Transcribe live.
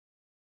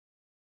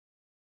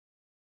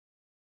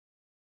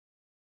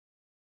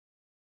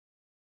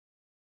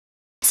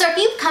So if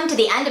you've come to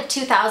the end of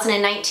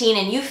 2019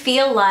 and you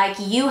feel like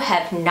you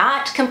have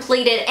not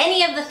completed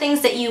any of the things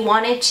that you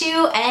wanted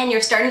to and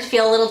you're starting to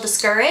feel a little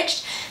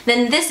discouraged,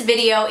 then this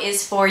video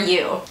is for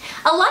you.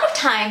 A lot of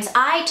times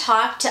I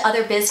talk to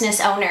other business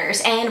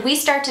owners and we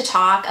start to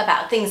talk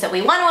about things that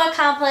we want to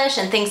accomplish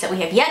and things that we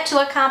have yet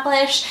to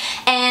accomplish,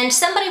 and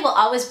somebody will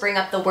always bring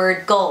up the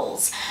word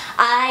goals.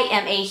 I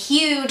am a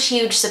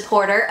huge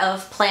supporter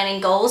of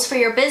planning goals for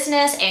your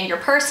business and your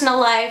personal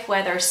life,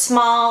 whether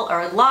small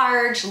or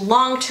large,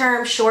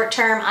 long-term,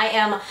 short-term. I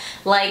am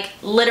like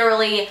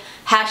literally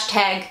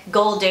hashtag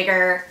goal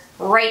digger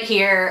right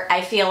here.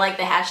 I feel like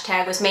the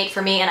hashtag was made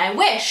for me, and I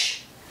wish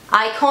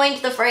I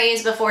coined the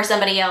phrase before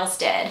somebody else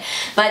did.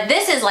 But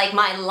this is like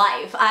my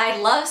life. I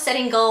love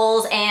setting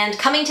goals, and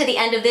coming to the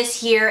end of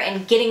this year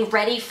and getting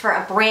ready for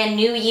a brand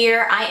new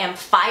year, I am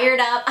fired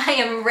up, I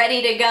am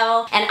ready to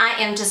go, and I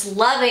am just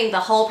loving the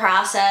whole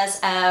process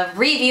of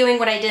reviewing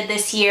what I did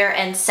this year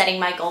and setting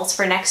my goals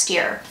for next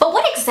year. But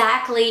what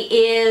exactly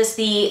is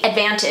the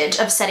advantage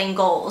of setting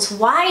goals?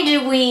 Why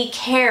do we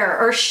care,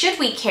 or should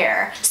we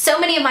care? So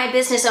many of my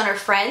business owner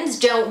friends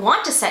don't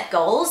want to set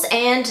goals,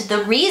 and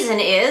the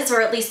reason is,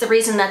 or at least the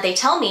reason that they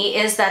tell me,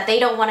 is that they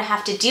don't want to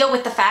have to deal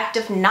with the fact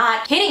of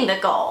not hitting the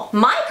goal.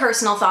 My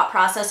personal thought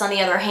process, on the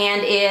other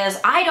hand, is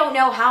I don't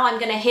know how I'm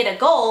going to hit a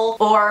goal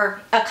or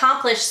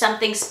accomplish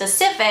something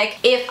specific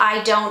if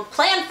I don't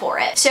plan for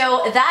it.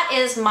 So that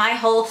is my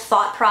whole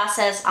thought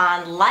process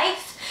on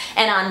life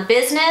and on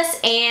business,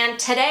 and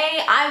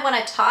today I want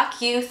to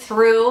talk you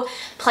through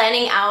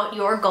planning out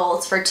your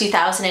goals for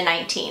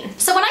 2019.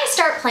 So when I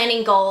start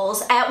planning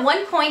goals, at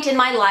one point in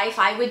my life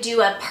I would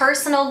do a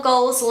personal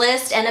goals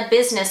list and a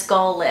business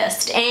goal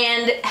list,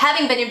 and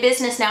having been in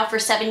business now for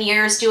 7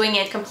 years, doing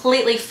it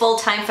completely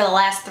full-time for the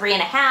last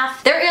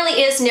 3.5, there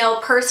really is no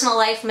personal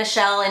life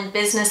Michelle and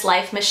business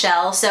life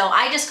Michelle, so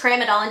I just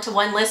cram it all into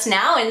one list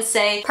now and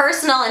say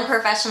personal and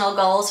professional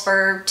goals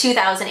for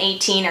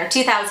 2018 or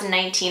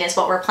 2019 is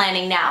what we're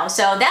planning now.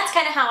 So that's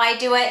kind of how I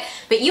do it,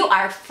 but you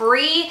are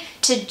free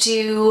to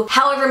do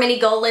however many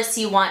goal lists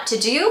you want to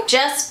do.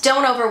 Just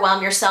don't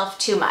overwhelm yourself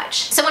too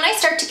much. So when I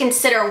start to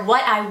consider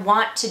what I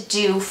want to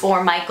do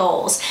for my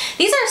goals,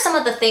 these are some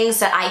of the things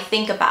that I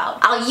think about.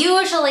 I'll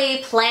usually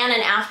plan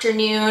an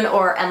afternoon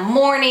or a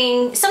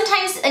morning.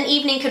 Sometimes an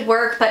evening could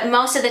work, but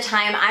most of the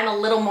time I'm a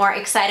little more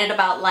excited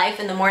about life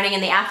in the morning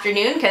and the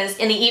afternoon, because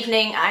in the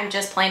evening I'm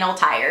just plain old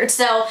tired.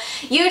 So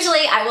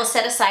usually I will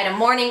set aside a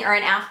morning or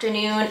an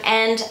afternoon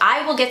and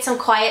I will get some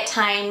quiet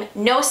time,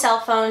 no cell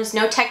phones,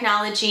 no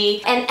technology,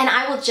 and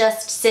I will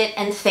just sit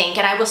and think,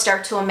 and I will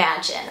start to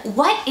imagine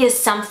what is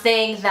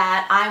something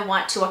that I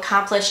want to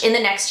accomplish in the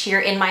next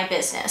year in my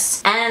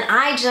business. And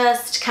I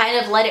just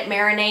kind of let it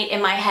marinate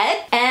in my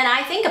head and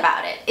I think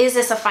about it. Is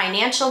this a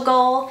financial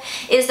goal?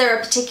 Is there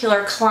a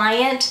particular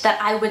client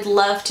that I would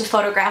love to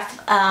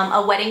photograph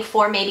a wedding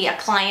for, maybe a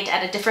client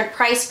at a different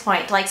price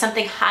point, like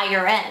something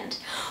higher end?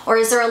 Or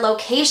is there a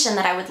location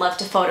that I would love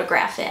to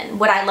photograph in?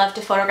 Would I love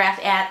to photograph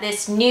at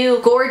this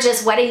new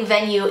gorgeous wedding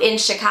venue in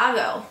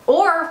Chicago?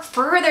 Or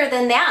further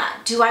than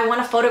that, do I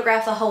want to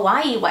photograph a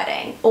Hawaii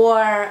wedding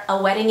or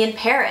a wedding in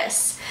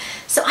Paris?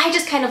 So I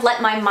just kind of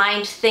let my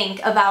mind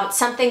think about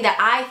something that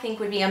I think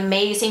would be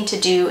amazing to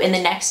do in the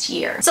next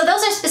year. So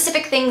those are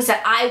specific things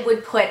that I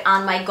would put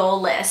on my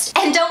goal list.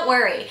 And don't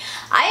worry,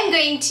 I am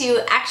going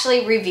to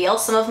actually reveal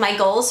some of my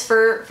goals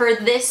for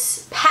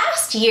this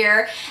past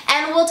year,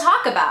 and we'll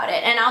talk about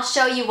it, and I'll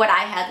show you what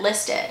I had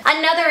listed.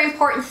 Another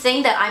important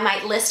thing that I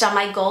might list on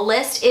my goal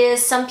list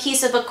is some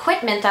piece of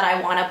equipment that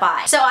I want to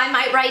buy. So I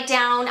might write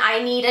down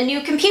I need a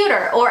new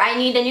computer, or I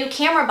need a new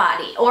camera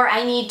body, or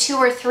I need 2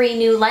 or 3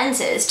 new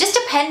lenses. Just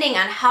depending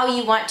on how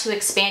you want to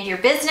expand your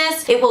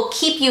business, it will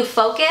keep you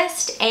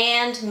focused,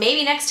 and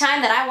maybe next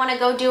time that I want to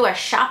go do a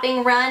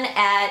shopping run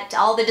at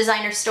all the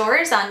designer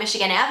stores on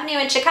Michigan Avenue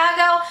in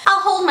Chicago,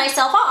 I'll hold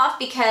myself off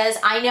because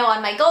I know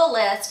on my goal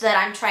list that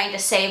I'm trying to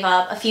save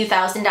up a few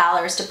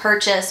 $1,000s to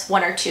purchase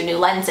 1 or 2 new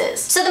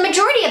lenses. So the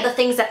majority of the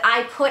things that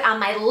I put on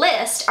my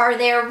list are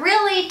there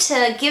really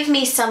to give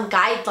me some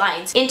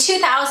guidelines. In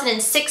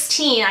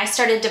 2016, I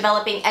started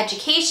developing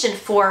education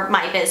for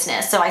my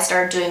business. So I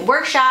started doing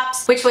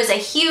workshops, which was a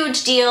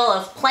huge deal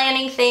of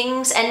planning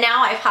things, and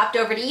now I've hopped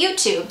over to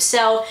YouTube.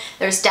 So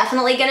there's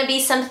definitely going to be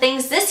some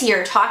things this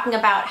year talking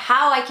about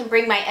how I can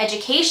bring my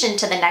education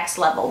to the next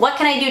level. What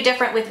can I do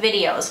different with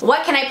videos?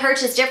 What can I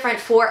purchase different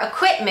for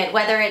equipment,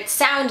 whether it's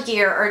sound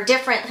gear or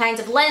different kinds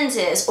of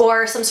lenses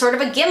or some sort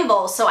of a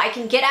gimbal so I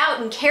can get out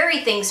and carry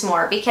things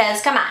more,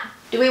 because come on,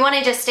 do we want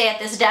to just stay at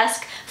this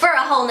desk for a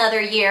whole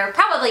nother year?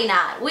 Probably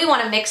not. We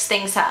want to mix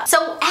things up.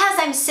 So as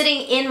I'm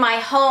sitting in my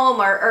home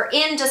or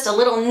in just a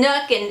little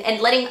nook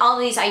and letting all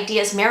these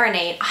ideas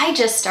marinate, I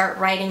just start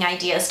writing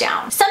ideas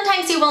down.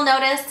 Sometimes you will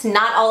notice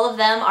not all of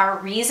them are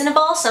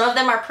reasonable. Some of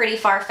them are pretty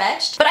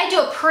far-fetched, but I do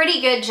a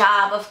pretty good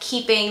job of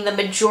keeping the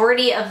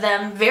majority of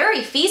them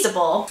very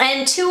feasible,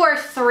 and 2 or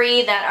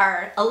 3 that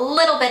are a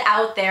little bit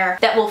out there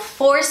that will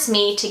force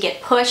me to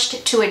get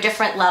pushed to a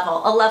different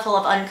level, a level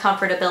of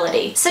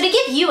uncomfortability. So to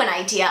give you an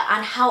idea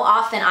on how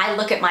often often I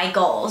look at my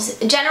goals.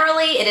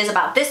 Generally, it is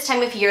about this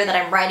time of year that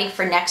I'm writing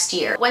for next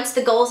year. Once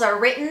the goals are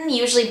written,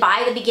 usually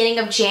by the beginning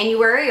of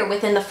January or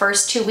within the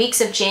first 2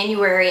 weeks of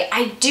January,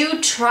 I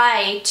do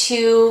try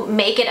to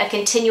make it a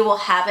continual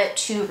habit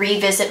to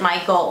revisit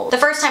my goals. The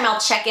first time I'll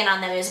check in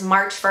on them is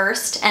March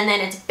 1st, and then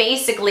it's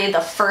basically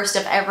the first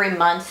of every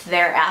month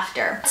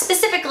thereafter.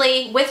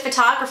 Specifically with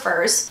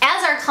photographers,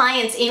 as our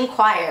clients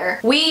inquire,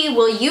 we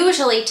will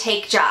usually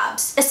take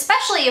jobs,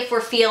 especially if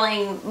we're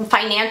feeling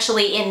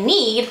financially in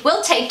need.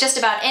 We'll take just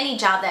about any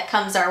job that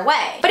comes our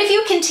way. But if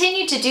you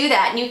continue to do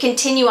that and you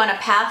continue on a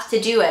path to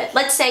do it,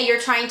 let's say you're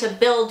trying to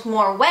build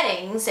more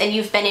weddings and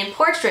you've been in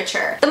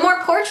portraiture, the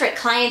more portrait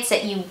clients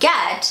that you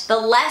get, the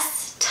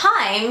less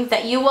time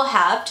that you will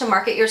have to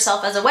market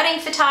yourself as a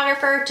wedding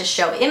photographer, to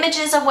show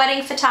images of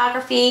wedding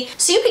photography.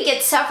 So you could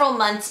get several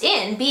months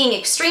in being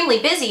extremely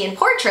busy in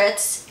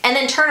portraits and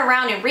then turn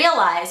around and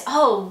realize,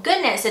 oh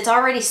goodness, it's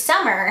already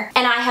summer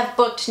and I have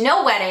booked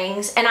no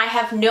weddings and I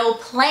have no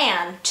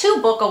plan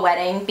to book a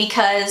wedding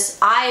because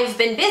I've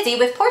been busy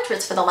with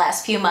portraits for the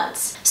last few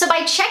months. So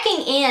by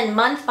checking in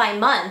month by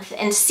month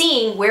and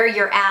seeing where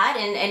you're at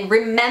and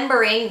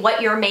remembering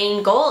what your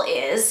main goal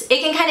is,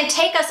 it can kind of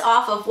take us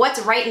off of what's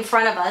right in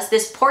front of us,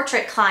 this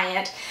portrait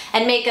client,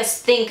 and make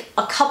us think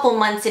a couple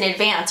months in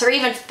advance or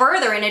even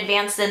further in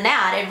advance than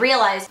that and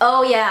realize,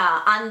 oh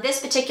yeah, on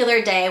this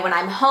particular day when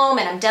I'm home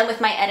and I'm done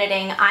with my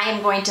editing, I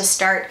am going to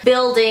start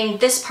building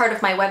this part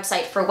of my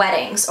website for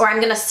weddings, or I'm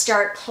going to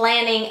start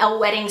planning a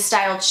wedding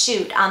styled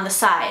shoot on the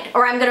side,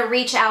 or I'm going to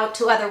reach out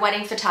to other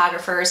wedding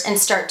photographers and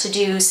start to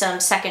do some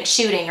second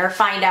shooting or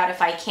find out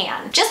if I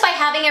can. Just by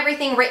having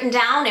everything written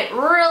down, it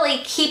really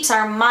keeps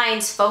our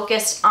minds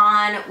focused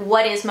on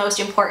what is most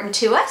important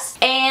to us,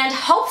 and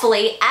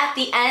hopefully at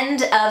the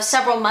end of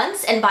several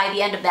months and by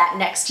the end of that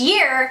next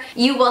year,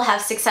 you will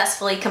have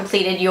successfully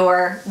completed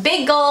your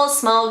big goals,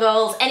 small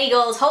goals, any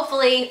goals,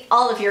 hopefully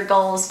all of your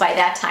goals by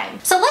that time.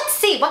 So let's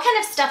see, what kind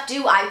of stuff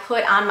do I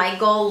put on my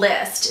goal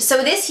list?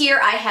 So this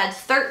year I had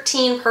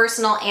 13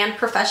 personal and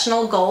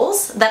professional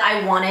goals that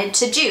I wanted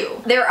to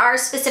do. There are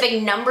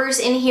specific numbers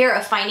in here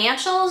of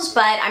financials,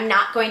 but I'm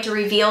not going to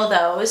reveal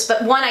those.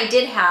 But one I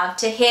did have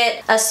to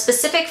hit a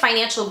specific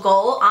financial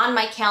goal on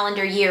my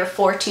calendar year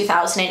for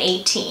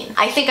 2018.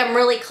 I think I'm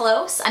really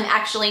close. I'm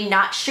actually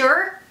not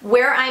sure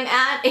where I'm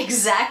at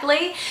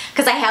exactly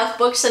because I have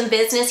booked some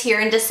business here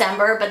in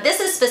December, but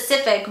this is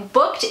specific,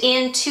 booked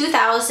in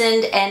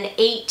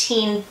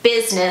 2018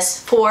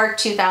 business for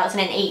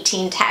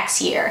 2018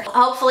 tax year.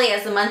 Hopefully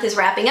as the month is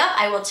wrapping up,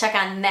 I will check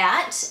on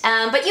that.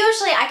 But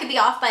usually I could be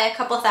off by a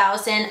couple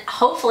thousand,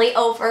 hopefully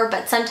over,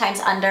 but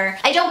sometimes under.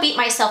 I don't beat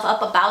myself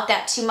up about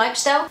that too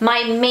much though.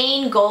 My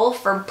main goal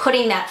for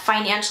putting that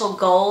financial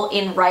goal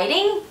in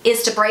writing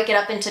is to break it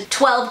up into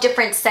 12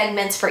 different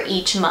segments for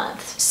each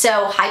month.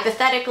 So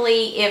hypothetically,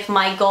 if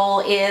my goal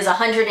is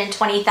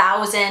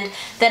 $120,000,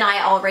 then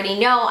I already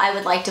know I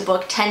would like to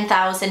book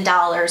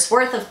 $10,000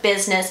 worth of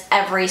business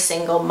every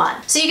single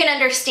month. So you can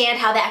understand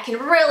how that can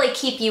really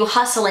keep you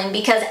hustling,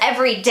 because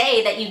every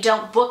day that you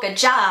don't book a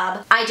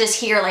job, I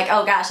just hear like,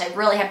 oh gosh, I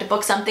really have to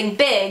book something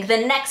big the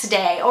next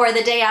day or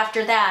the day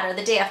after that or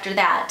the day after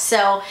that.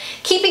 So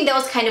keeping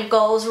those kind of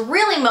goals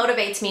really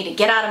motivates me to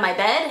get out of my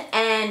bed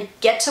and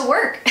get to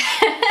work.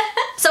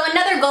 So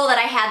another goal that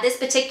I had this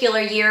particular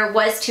year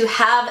was to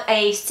have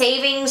a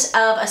savings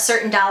of a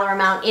certain dollar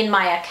amount in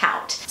my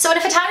account. So in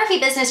a photography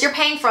business, you're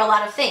paying for a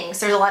lot of things.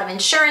 There's a lot of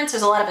insurance,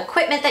 there's a lot of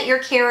equipment that you're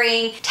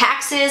carrying.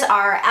 Taxes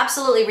are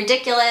absolutely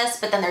ridiculous,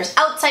 but then there's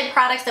outside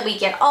products that we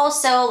get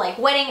also, like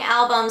wedding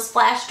albums,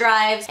 flash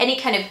drives, any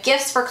kind of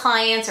gifts for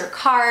clients or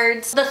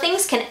cards. The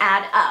things can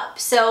add up.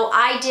 So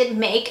I did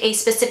make a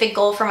specific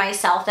goal for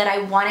myself that I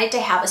wanted to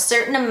have a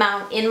certain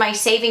amount in my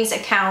savings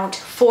account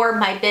for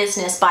my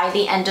business by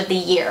the end of the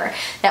year.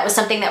 That was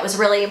something that was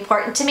really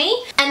important to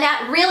me, and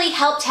that really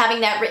helped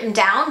having that written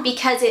down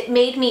because it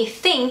made me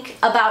think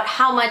about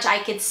how much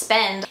I could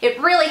spend.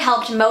 It really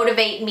helped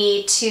motivate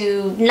me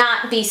to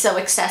not be so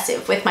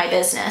excessive with my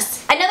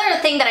business. Another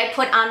thing that I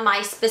put on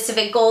my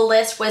specific goal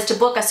list was to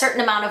book a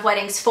certain amount of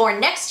weddings for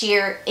next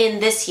year in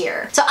this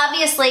year. So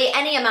obviously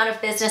any amount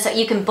of business that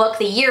you can book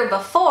the year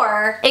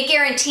before, it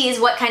guarantees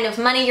what kind of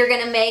money you're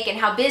going to make and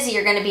how busy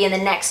you're going to be in the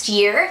next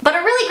year. But a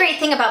really great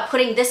thing about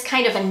putting this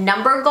kind of a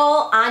number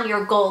goal on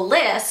your goal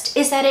list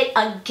is that it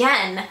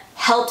again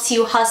helps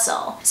you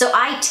hustle. So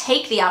I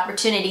take the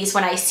opportunities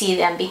when I see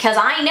them because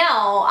I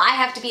know I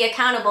have to be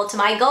accountable to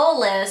my goal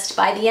list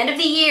by the end of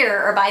the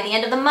year or by the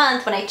end of the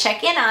month when I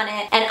check in on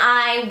it, and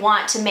I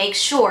want to make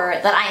sure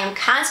that I am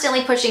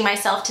constantly pushing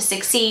myself to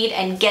succeed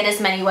and get as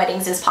many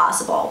weddings as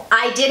possible.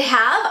 I did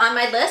have on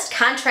my list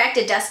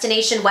contracted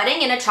destination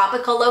wedding in a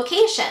tropical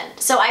location.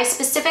 So I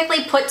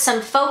specifically put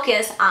some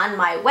focus on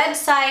my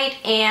website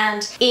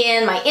and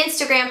in my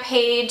Instagram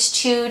page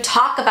to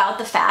talk about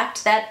the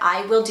fact that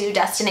I will do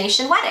destination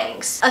Destination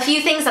Weddings. A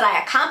few things that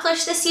I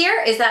accomplished this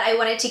year is that I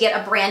wanted to get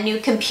a brand new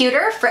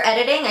computer for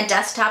editing, a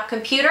desktop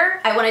computer.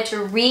 I wanted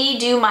to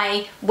redo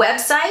my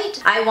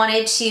website. I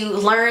wanted to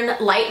learn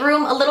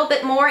Lightroom a little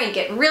bit more and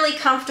get really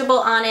comfortable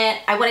on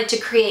it. I wanted to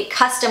create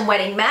custom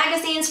wedding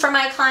magazines for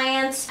my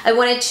clients. I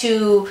wanted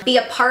to be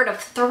a part of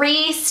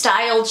 3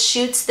 styled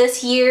shoots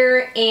this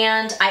year,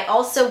 and I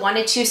also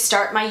wanted to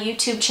start my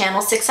YouTube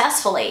channel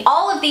successfully.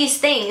 All of these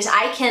things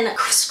I can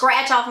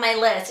scratch off my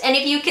list, and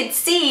if you could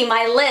see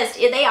my list,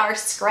 they are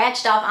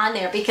scratched off on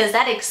there because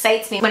that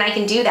excites me when I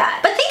can do that.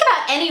 But think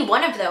about any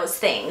one of those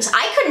things.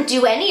 I couldn't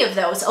do any of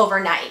those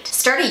overnight.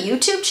 Start a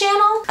YouTube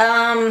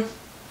channel?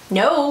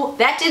 No,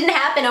 that didn't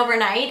happen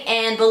overnight,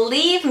 and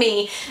believe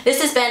me,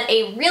 this has been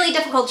a really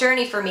difficult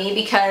journey for me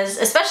because,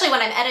 especially when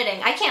I'm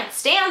editing, I can't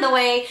stand the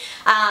way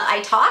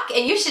I talk,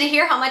 and you should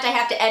hear how much I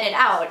have to edit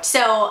out.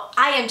 So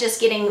I am just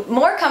getting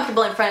more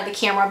comfortable in front of the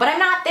camera, but I'm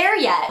not there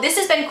yet. This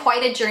has been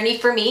quite a journey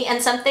for me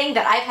and something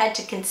that I've had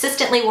to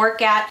consistently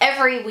work at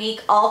every week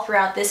all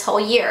throughout this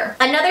whole year.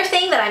 Another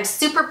thing that I'm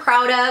super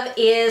proud of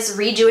is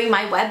redoing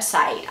my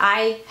website.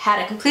 I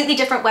had a completely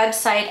different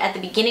website at the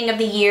beginning of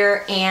the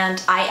year,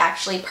 and I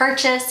actually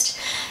purchased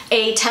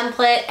a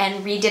template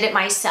and redid it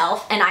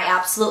myself, and I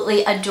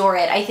absolutely adore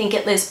it. I think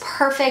it is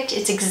perfect.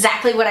 It's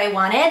exactly what I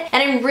wanted, and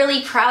I'm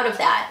really proud of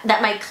that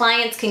my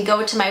clients can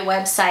go to my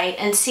website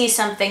and see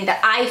something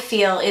that I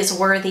feel is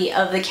worthy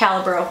of the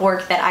caliber of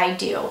work that I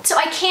do. So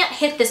I can't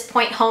hit this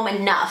point home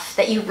enough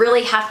that you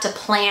really have to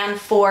plan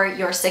for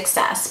your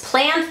success.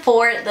 Plan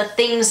for the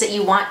things that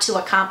you want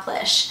to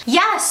accomplish.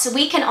 Yes,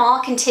 we can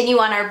all continue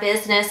on our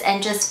business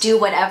and just do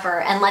whatever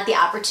and let the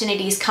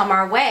opportunities come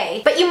our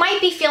way, but you might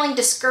be feeling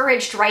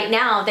discouraged right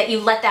now that you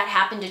let that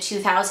happen to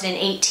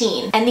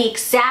 2018. And the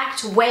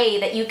exact way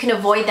that you can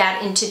avoid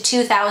that into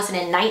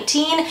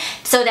 2019,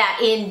 so that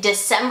in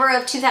December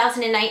of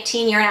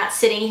 2019 you're not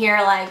sitting here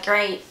like,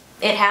 great,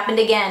 it happened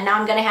again. Now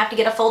I'm gonna have to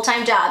get a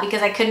full-time job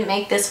because I couldn't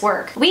make this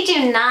work. We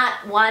do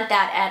not want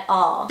that at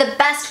all. The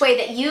best way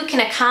that you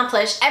can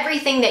accomplish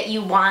everything that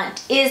you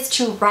want is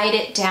to write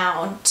it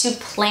down, to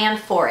plan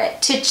for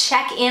it, to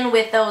check in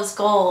with those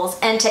goals,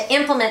 and to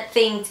implement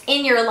things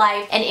in your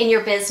life and in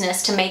your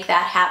business to make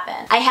that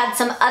happen. I had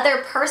some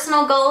other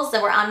personal goals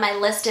that were on my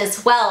list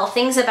as well.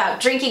 Things about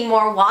drinking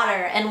more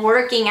water and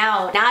working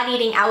out, not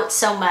eating out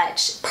so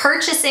much,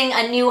 purchasing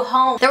a new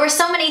home. There were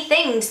so many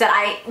things that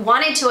I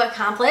wanted to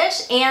accomplish,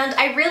 and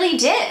I really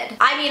did.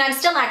 I mean, I'm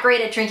still not great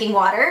at drinking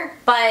water,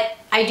 but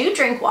I do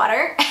drink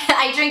water.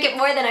 I drink it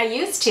more than I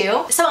used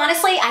to. So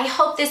honestly, I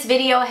hope this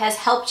video has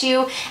helped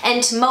you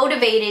and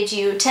motivated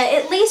you to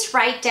at least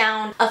write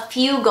down a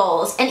few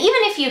goals. And even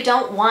if you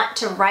don't want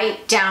to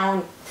write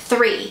down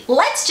 3,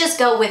 let's just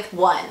go with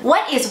 1.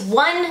 What is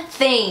one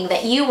thing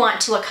that you want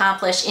to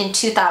accomplish in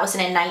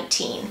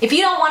 2019? If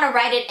you don't want to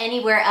write it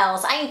anywhere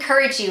else, I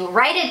encourage you,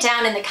 write it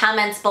down in the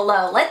comments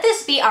below. Let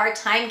this be our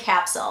time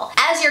capsule.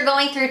 As you're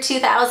going through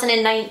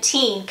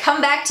 2019,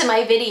 come back to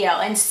my video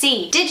and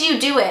see, did you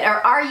do it,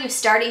 or are you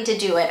starting to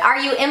do it? Are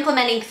you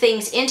implementing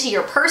things into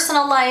your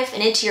personal life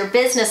and into your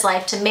business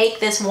life to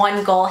make this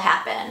one goal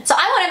happen? So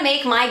I want to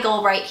make my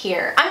goal right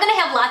here. I'm going to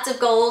have lots of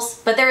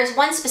goals, but there is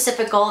one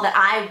specific goal that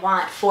I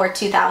want for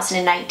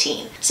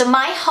 2019. So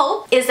my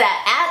hope is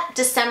that at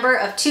December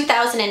of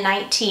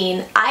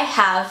 2019, I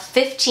have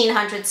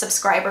 1,500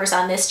 subscribers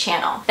on this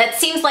channel. That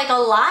seems like a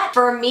lot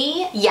for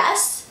me,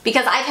 yes,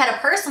 because I've had a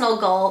personal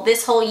goal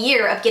this whole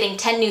year of getting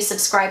 10 new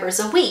subscribers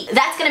a week.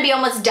 That's gonna be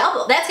almost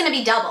double. That's gonna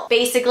be double.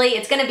 Basically,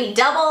 it's gonna be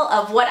double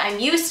of what I'm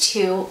used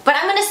to, but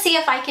I'm gonna see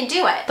if I can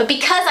do it. But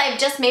because I've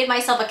just made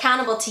myself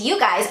accountable to you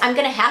guys, I'm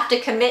gonna have to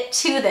commit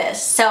to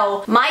this.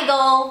 So my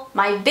goal,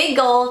 my big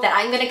goal that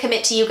I'm gonna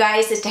commit to you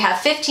guys is to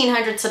have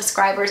 1,500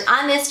 subscribers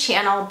on this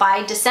channel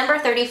by December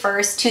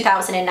 31st,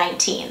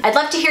 2019. I'd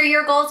love to hear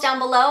your goals down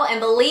below, and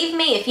believe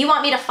me, if you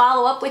want me to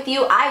follow up with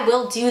you, I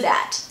will do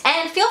that.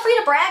 And feel free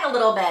to brag a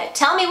little bit.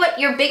 Tell me what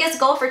your biggest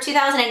goal for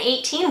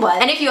 2018 was,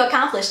 and if you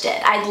accomplished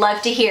it. I'd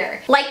love to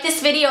hear. Like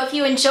this video if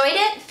you enjoyed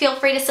it, feel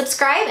free to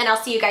subscribe, and I'll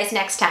see you guys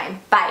next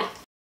time. Bye.